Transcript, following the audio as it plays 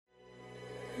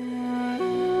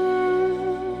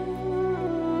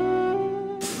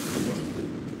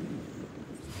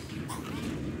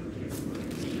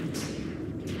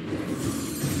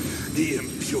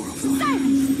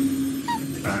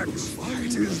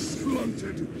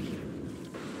Blunted.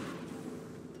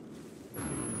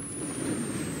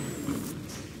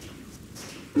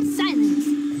 Silence.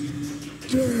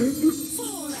 Dead.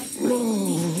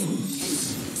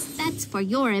 That's for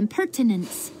your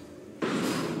impertinence.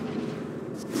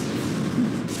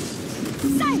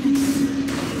 Silence.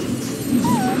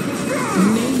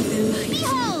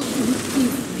 Behold!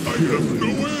 I have no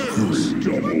heirs.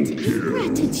 Double kill.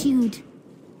 Gratitude.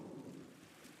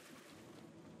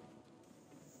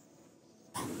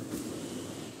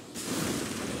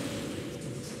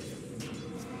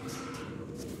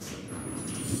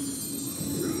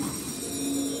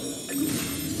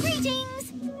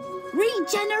 Greetings!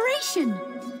 Regeneration!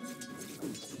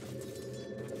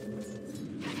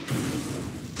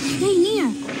 Stay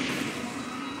near!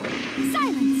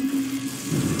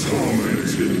 Silence!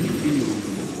 Tormented.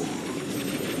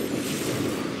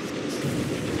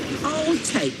 I'll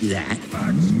take that.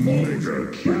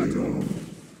 Mega kill.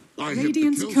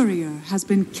 Radiant's courier has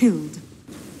been killed.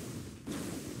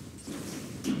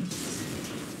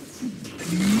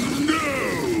 No!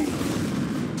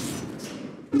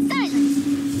 Silence!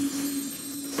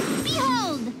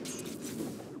 Behold!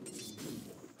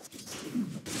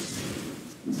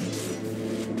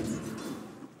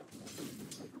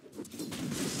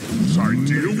 Whose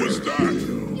idea was that?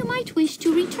 You might wish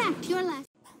to retract your last...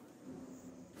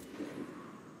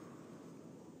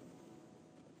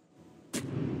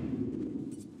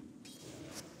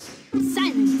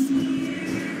 Silence!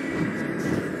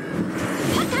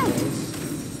 Cut out!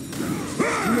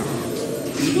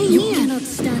 Stay You near! cannot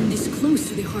stand this close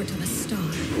to the heart of a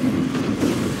star.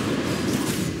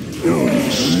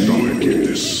 Stomach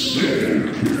is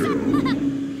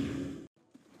dead.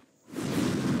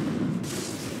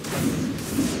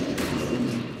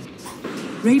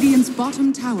 Radiant's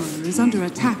bottom tower is under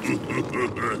attack. Silence!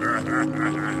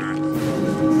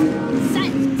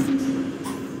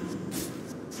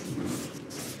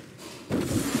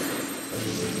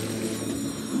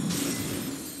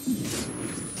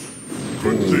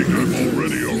 Good thing I'm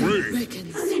already awake.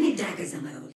 Reckons. How many daggers am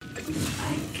I holding?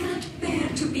 I can't bear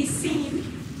to be seen.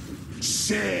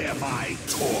 Share my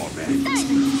torment.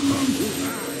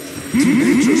 Silence!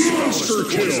 Monster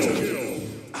kill.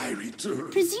 I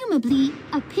return. Presumably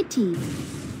a pity.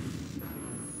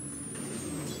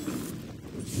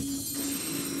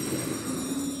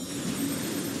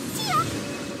 Tia!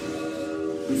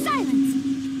 Silence!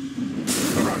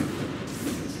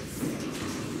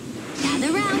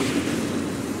 Gather round.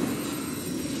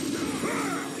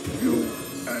 You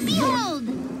and Behold!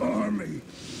 your army.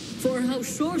 For how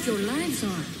short your lives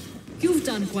are, you've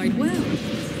done quite well.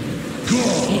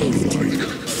 Godlike.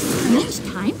 Strange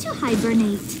time to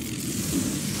hibernate.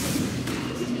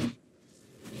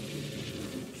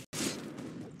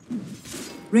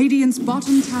 Radiant's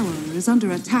bottom tower is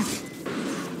under attack.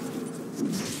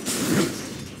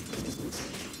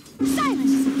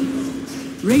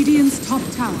 Silence! Radiant's top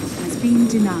tower has been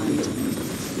denied.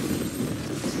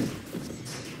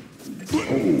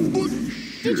 Holy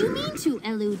shit. Did you mean to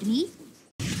elude me?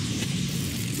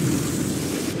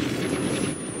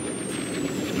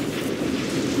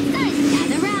 Silence!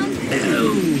 Gather round.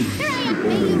 Here I am,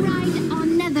 may you ride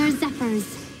on nether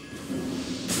zephyrs.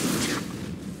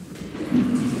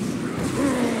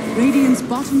 Radiant's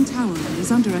bottom tower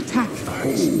is under attack.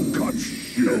 Oh, cut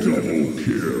shit. Double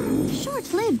kill.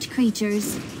 Short-lived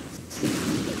creatures.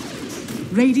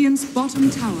 Radiant's bottom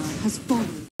tower has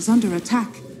fallen. Is under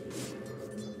attack.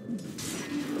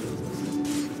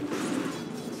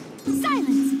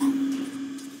 Silence!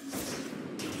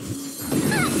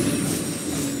 Ah!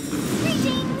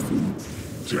 Greetings!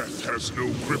 Death has no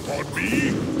grip on me.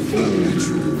 How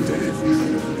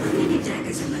many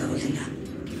daggers am I holding up?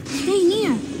 Stay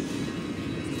near.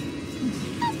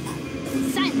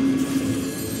 Silence!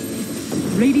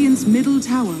 Radiant's middle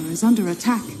tower is under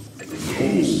attack.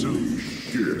 Holy shit.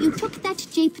 You took that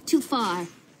jape too far.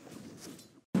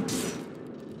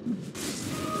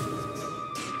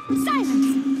 Silence!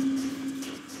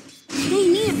 Stay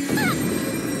near. Ah!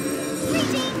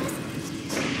 Greetings!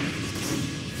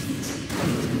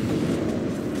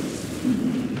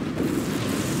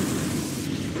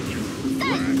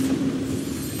 Silence!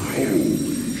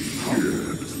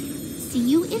 Holy shit. See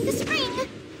you in the spring.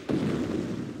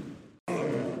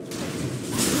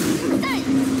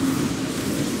 Silence!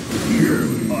 Hear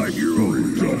my hero.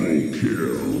 Double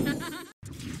kill.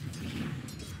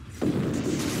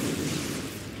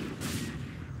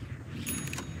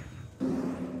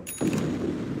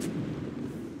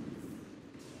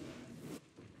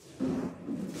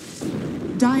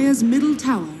 Dire's middle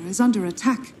tower is under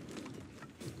attack.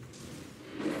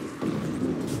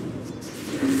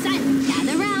 Silence!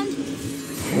 Gather round.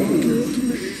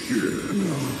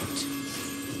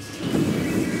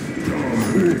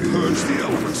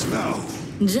 No.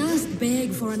 Just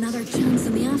beg for another chance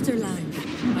in the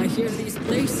afterlife. I hear this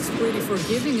place is pretty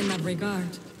forgiving in that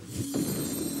regard.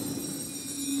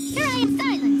 Here I am,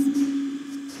 silence.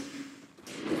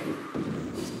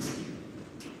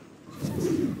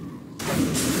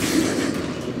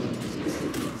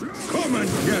 Come and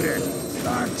get it.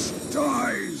 Axe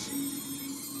dies.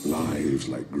 Lives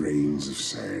like grains of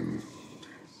sand.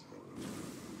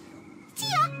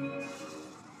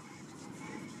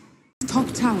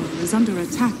 Top tower is under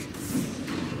attack.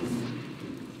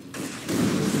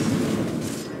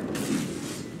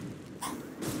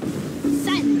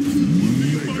 Silence.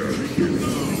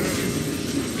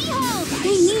 Behold,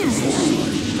 stay near.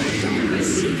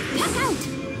 Duck out.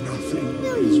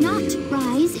 Will you not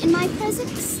rise in my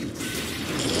presence?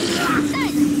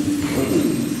 Silence.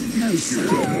 No, sir.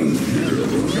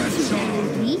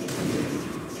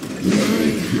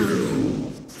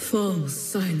 Fall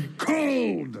silent.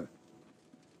 Cold.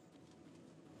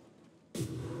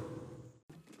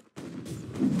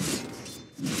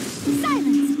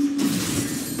 Silence.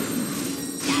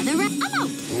 Gather up. I'm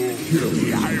out.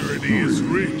 The irony is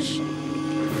rich.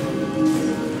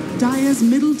 Dire's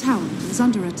middle tower is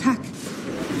under attack.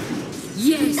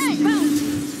 Yes, bound.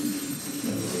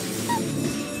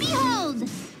 Behold.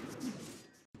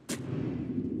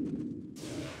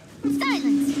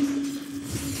 Silence.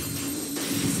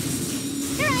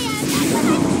 Here I am.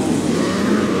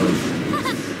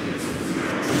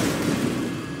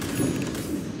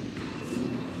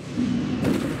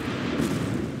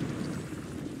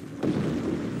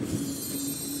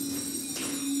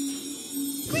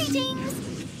 Greetings.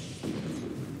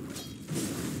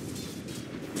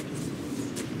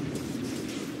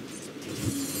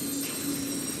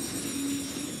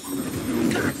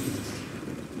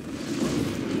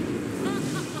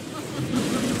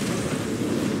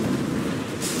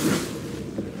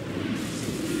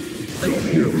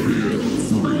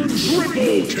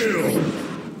 Triple kill.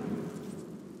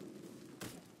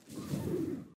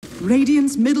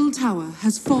 Radiant's middle tower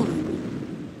has fallen.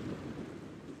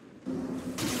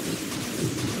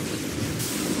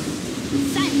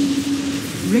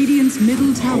 Silence. Radiant's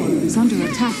middle tower is under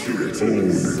attack.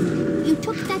 You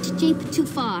took that jape too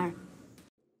far.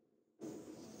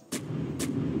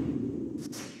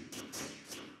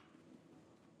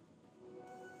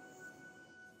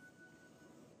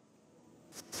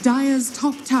 Dire's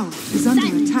top tower is under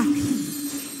attack.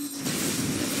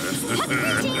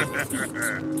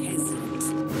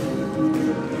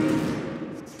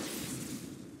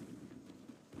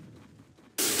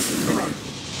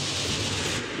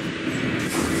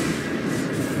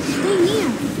 Stay near.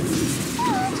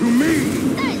 To me.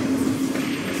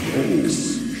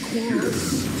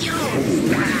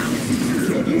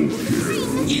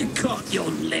 You caught your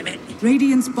limit.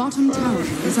 Radiant's bottom tower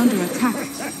is under attack.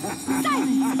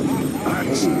 Silence.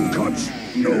 Axe cuts.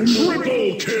 No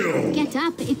triple kill. Get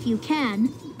up if you can.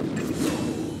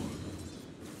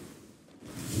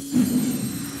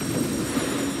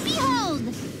 Behold.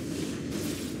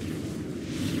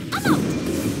 I'm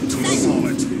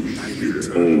out.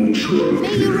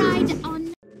 May you ride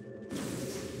on.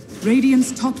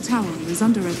 Radiant's top tower is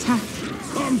under attack.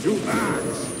 Come to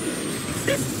axe.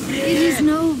 It is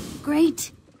no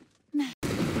great.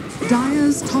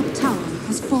 Dire's top tower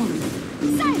has fallen.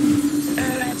 Silence.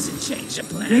 That's a change of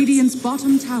plans. Radiant's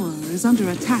bottom tower is under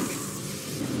attack.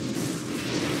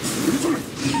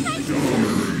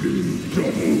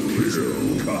 Double kill.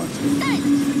 Cut.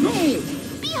 Silence. No.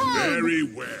 Behold. Very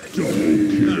well. Double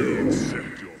kill.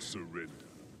 Accept your surrender.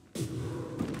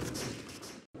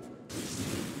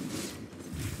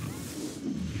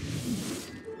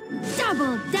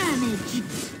 Double damage.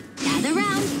 Gather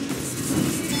round.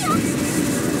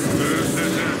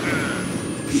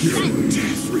 Your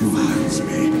death revives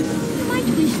me. You might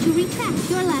wish to retract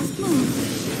your last move.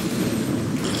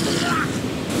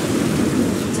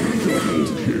 Double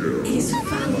kill. Is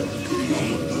foul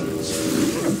play.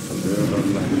 Never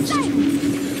last. Silence.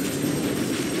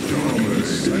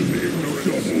 Dominating.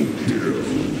 Double kill.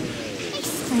 A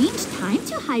strange time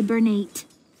to hibernate.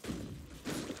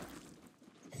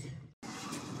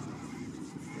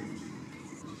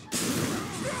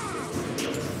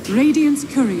 Radiant's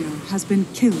courier has been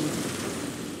killed.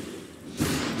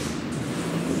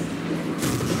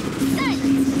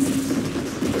 Silence.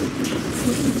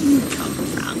 You come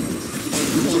round.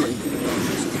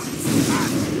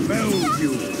 Fell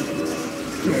you.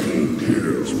 Double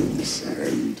kills with the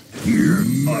sand. Here,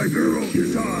 my girl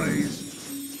dies.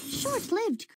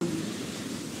 Short-lived.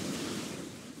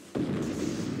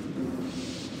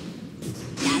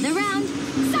 Gather round.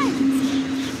 Silence.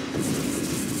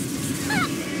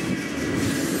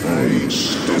 I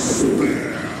stop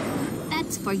Despair!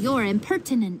 That's for your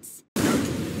impertinence.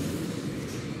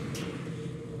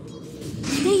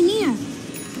 Stay near.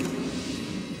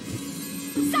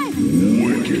 Silence.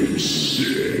 Wicked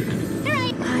sick.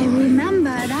 Right. I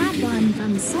remember that one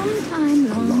from some time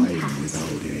long past.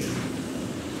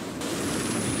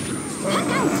 Look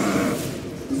out.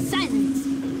 Silence.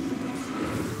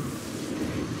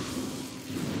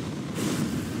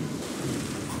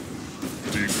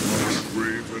 Dig my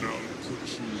grave and I'll put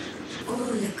you in.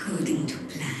 All according to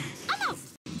plan. I'm out.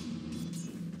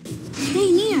 Stay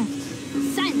near.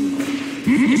 Silence.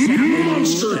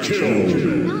 Monster kill!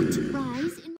 Not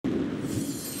rise in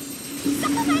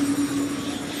supplement.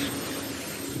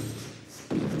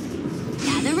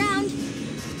 Gather round.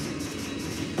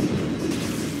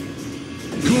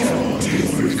 God,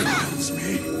 it calls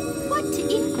me. What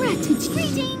ingratitude.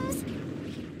 Greetings.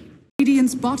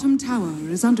 Radiant's bottom tower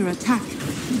is under attack.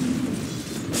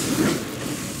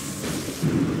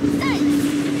 Silence.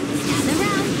 Gather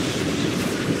round.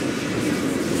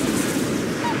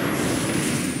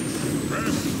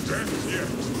 Best death yet.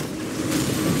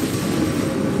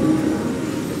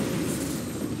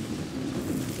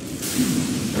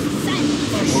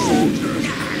 Silence.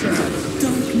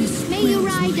 Darkness. May you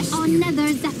ride on nether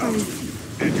zephyrs.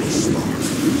 And you'll smart.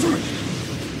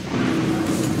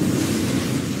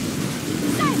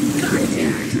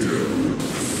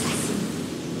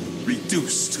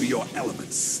 Reduce to your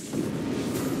elements.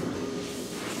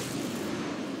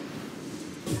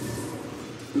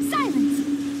 Silence.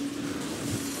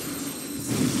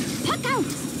 Puck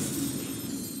out.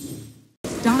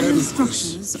 Dire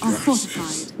structures are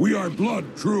fortified. We are blood,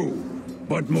 true,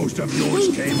 but most of yours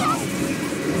came out.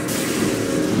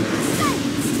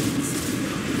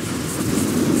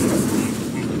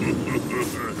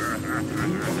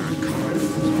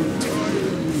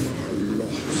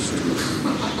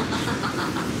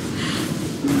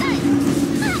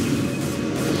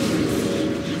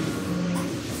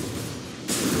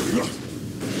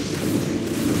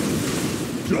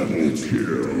 Double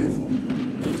kill.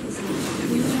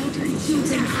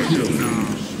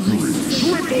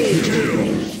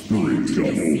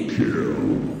 Triple kill.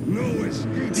 No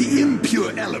escape. The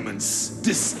impure elements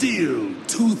distill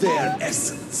to their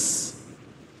essence.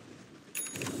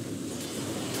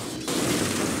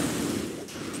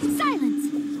 Silence.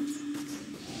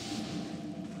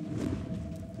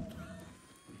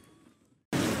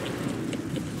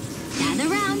 Gather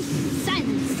round.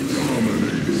 Silence.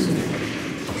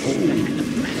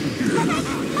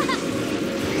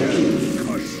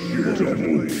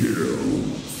 Double kill.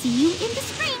 See you in the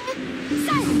spring.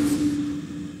 Silence.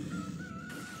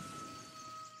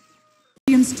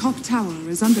 Radiant's top tower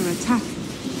is under attack.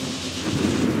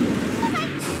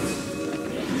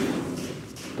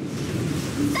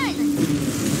 Silence.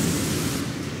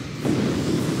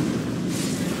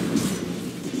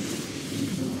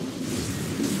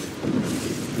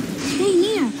 Stay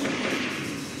near.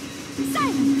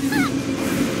 Silence.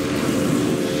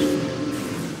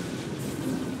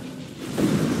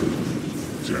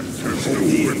 Death has no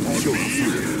grip on me.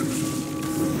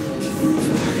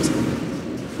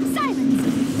 Silence.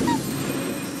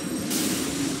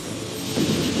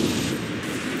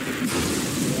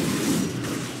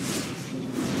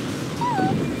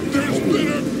 There's been a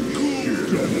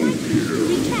double kill.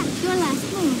 Retract your last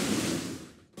move.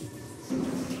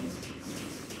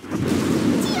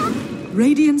 Tia.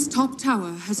 Radiant's top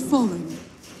tower has fallen.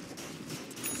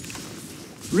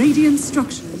 Radiant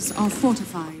structures are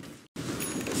fortified.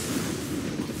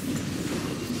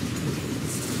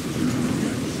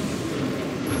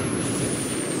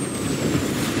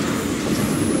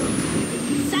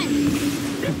 Silence.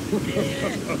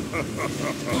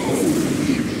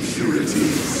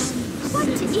 Impurities. What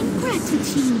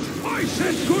ingratitude. I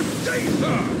said good day,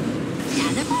 sir.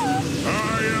 Gather round. I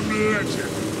am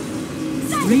legend.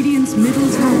 Radiant's middle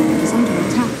tower is under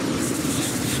attack.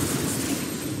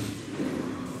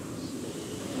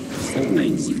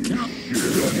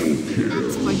 Double kill.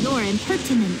 That's for your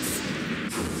impertinence.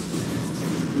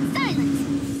 Silence.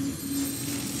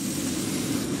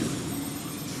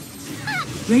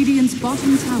 Radiant's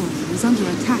bottom tower is under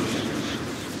attack.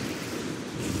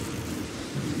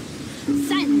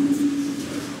 Silence.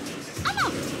 I'm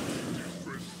out.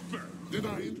 Did I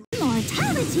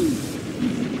Mortality.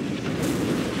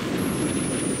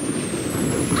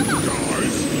 I'm out.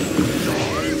 Guys?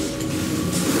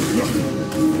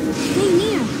 Stay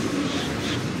near.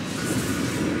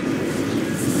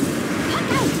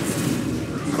 Puck out.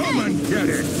 Come and get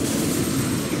it.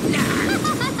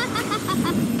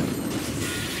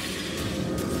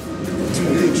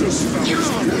 Nature's found.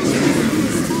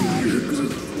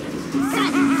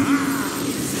 Silence.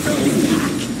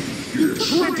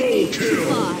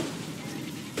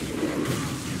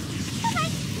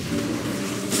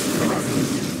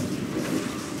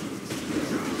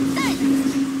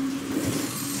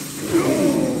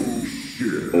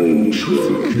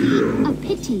 A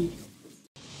pity.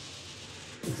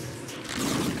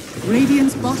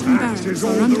 Radiant's bottom That barracks is are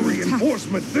all the under attack.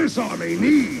 reinforcement this army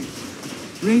needs.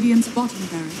 Radiant's bottom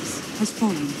barracks has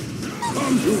fallen.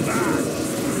 Come to that.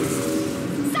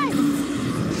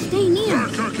 Silence. Stay near.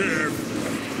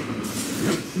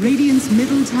 Radiant's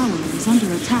middle tower is under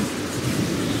attack.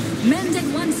 Mend it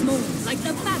once more, like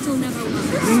the battle never was.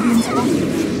 Radiant's bottom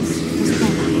barracks has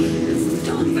fallen.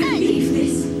 Don't believe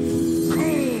this.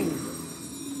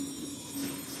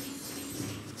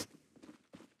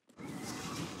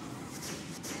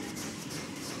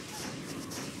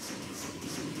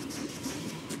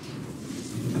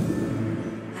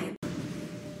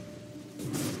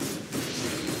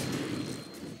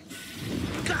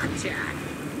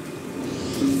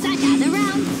 Gather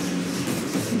round.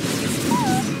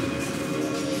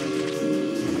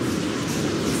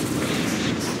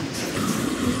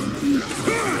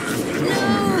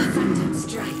 Phantom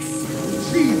strikes.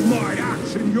 See my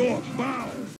axe in your bow.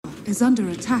 Is under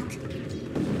attack.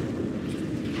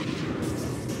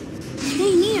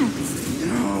 Stay near.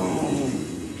 No.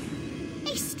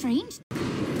 A strange.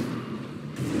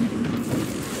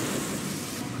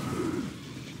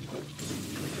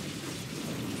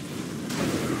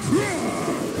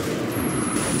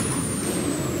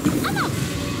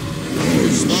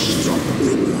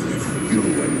 You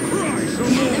and cry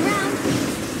some more.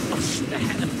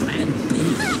 Gather round.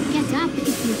 Get up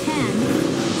if you can.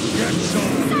 Get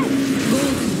some.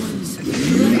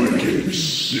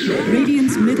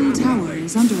 Radiant's middle tower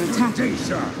is under attack. Day,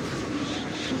 sir.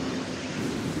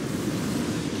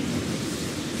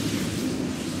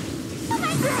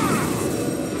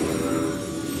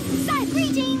 Side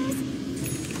greetings.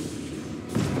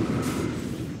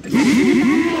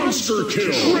 Monster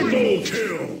kill. Triple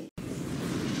kill.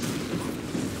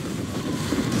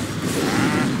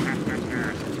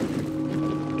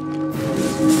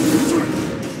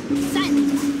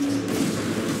 Silence.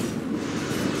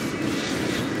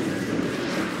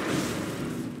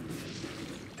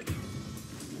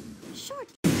 Short.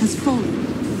 Has fallen.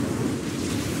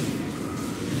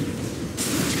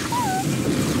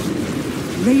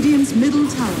 Radiant's middle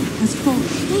tower has fallen.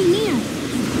 Stay near.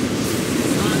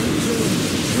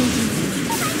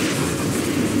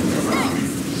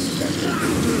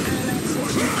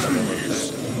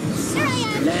 Here I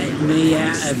am. Let me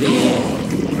out of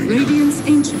here. Radiant's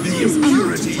ancient is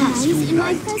under attack. Eyes in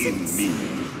my presence.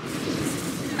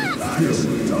 That's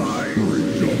time.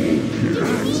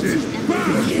 That's it.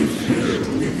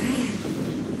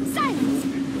 Silence.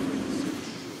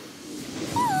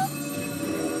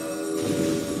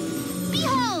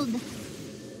 Behold.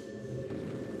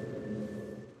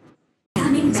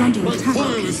 Is under attack.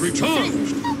 is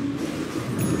recharged.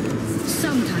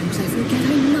 Sometimes I forget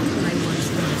I'm not what I once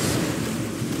was.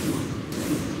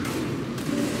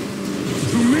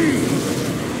 To me.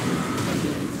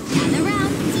 Gather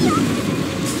round.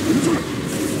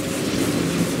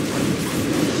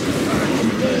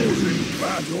 Opposing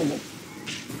battle.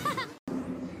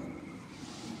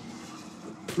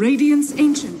 Radiant's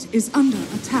ancient is under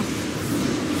attack.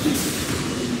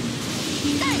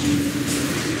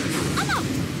 I'm out.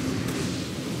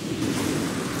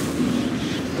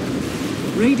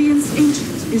 Radiant's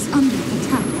ancient is under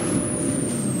attack.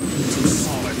 To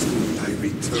solitude I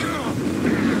return.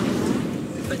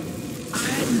 But I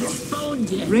hadn't spawned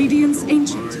yet. Radiant's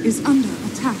ancient is under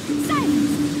attack.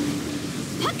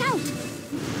 Silence. Puck out.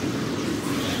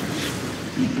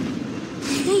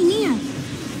 Stay near.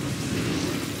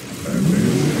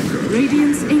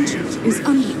 Radiant's ancient is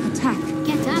under attack.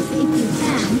 Get up if you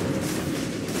can.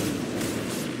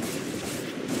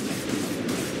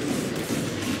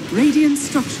 Radiant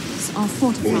structures are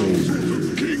fortified.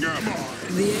 King am I.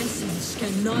 The essence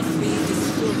cannot be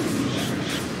destroyed.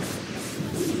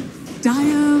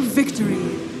 Dire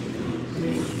victory.